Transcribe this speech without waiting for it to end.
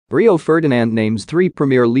Rio Ferdinand names 3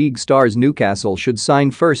 Premier League stars Newcastle should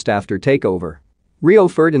sign first after takeover. Rio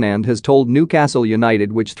Ferdinand has told Newcastle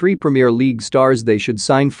United which 3 Premier League stars they should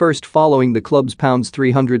sign first following the club's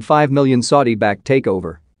 £305 million Saudi-backed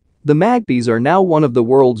takeover. The Magpies are now one of the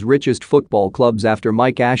world's richest football clubs after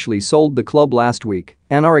Mike Ashley sold the club last week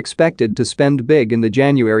and are expected to spend big in the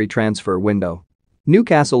January transfer window.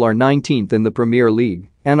 Newcastle are 19th in the Premier League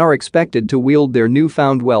and are expected to wield their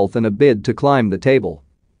newfound wealth in a bid to climb the table.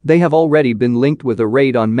 They have already been linked with a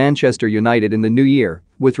raid on Manchester United in the new year,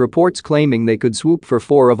 with reports claiming they could swoop for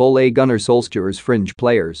 4 of Ole Gunnar Solskjaer's fringe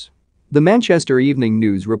players. The Manchester Evening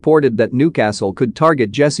News reported that Newcastle could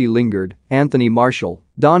target Jesse Lingard, Anthony Martial,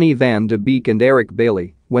 Donny van de Beek and Eric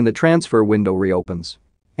Bailly when the transfer window reopens.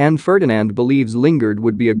 And Ferdinand believes Lingard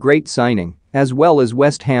would be a great signing, as well as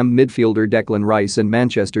West Ham midfielder Declan Rice and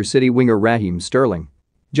Manchester City winger Raheem Sterling.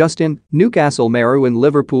 Justin, Newcastle Maru and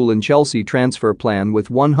Liverpool and Chelsea transfer plan with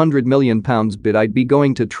 £100 million bid. I'd be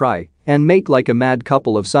going to try and make like a mad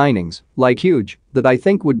couple of signings, like huge, that I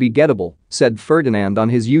think would be gettable, said Ferdinand on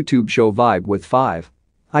his YouTube show Vibe with 5.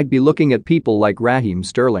 I'd be looking at people like Raheem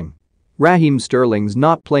Sterling. Raheem Sterling's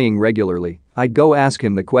not playing regularly, I'd go ask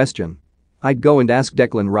him the question. I'd go and ask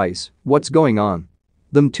Declan Rice, what's going on?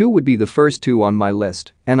 Them 2 would be the first 2 on my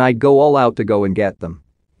list, and I'd go all out to go and get them.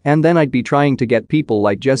 And then I'd be trying to get people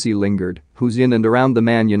like Jesse Lingard, who's in and around the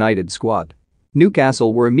Man United squad.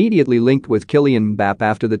 Newcastle were immediately linked with Kylian Mbappé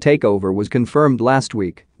after the takeover was confirmed last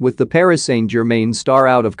week, with the Paris Saint-Germain star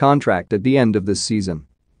out of contract at the end of this season.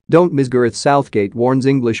 Don't miss Gareth Southgate warns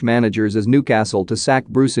English managers as Newcastle to sack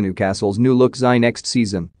Bruce. Newcastle's new look next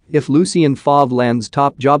season if Lucien Favre lands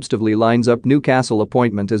top job. Stavely lines up Newcastle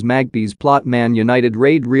appointment as Magpies plot Man United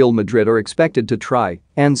raid. Real Madrid are expected to try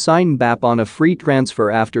and sign Mbappé on a free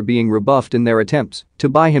transfer after being rebuffed in their attempts to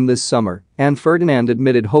buy him this summer, and Ferdinand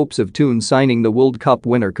admitted hopes of Toon signing the World Cup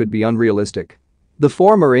winner could be unrealistic. The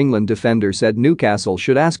former England defender said Newcastle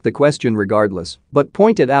should ask the question regardless, but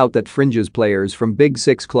pointed out that fringes players from Big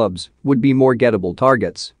Six clubs would be more gettable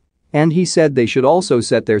targets. And he said they should also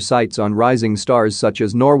set their sights on rising stars such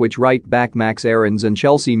as Norwich right-back Max Aarons and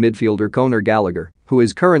Chelsea midfielder Conor Gallagher, who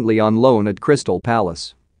is currently on loan at Crystal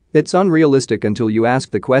Palace. It's unrealistic until you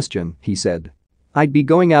ask the question, he said. I'd be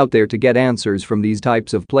going out there to get answers from these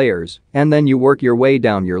types of players, and then you work your way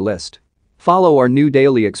down your list. Follow our new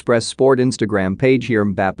Daily Express Sport Instagram page here.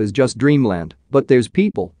 Mbappé is just dreamland, but there's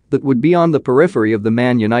people that would be on the periphery of the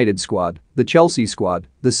Man United squad, the Chelsea squad,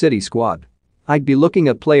 the City squad. I'd be looking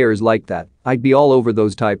at players like that, I'd be all over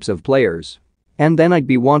those types of players. And then I'd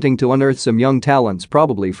be wanting to unearth some young talents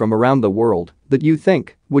probably from around the world that you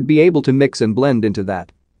think would be able to mix and blend into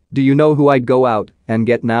that. Do you know who I'd go out and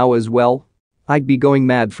get now as well? I'd be going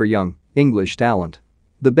mad for young, English talent.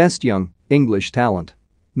 The best young, English talent.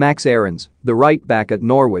 Max Aarons, the right back at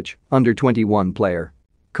Norwich, under-21 player.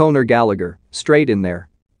 Conor Gallagher, straight in there.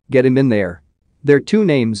 Get him in there. They're 2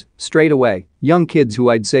 names, straight away, young kids who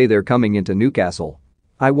I'd say they're coming into Newcastle.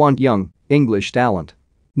 I want young, English talent.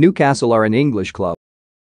 Newcastle are an English club.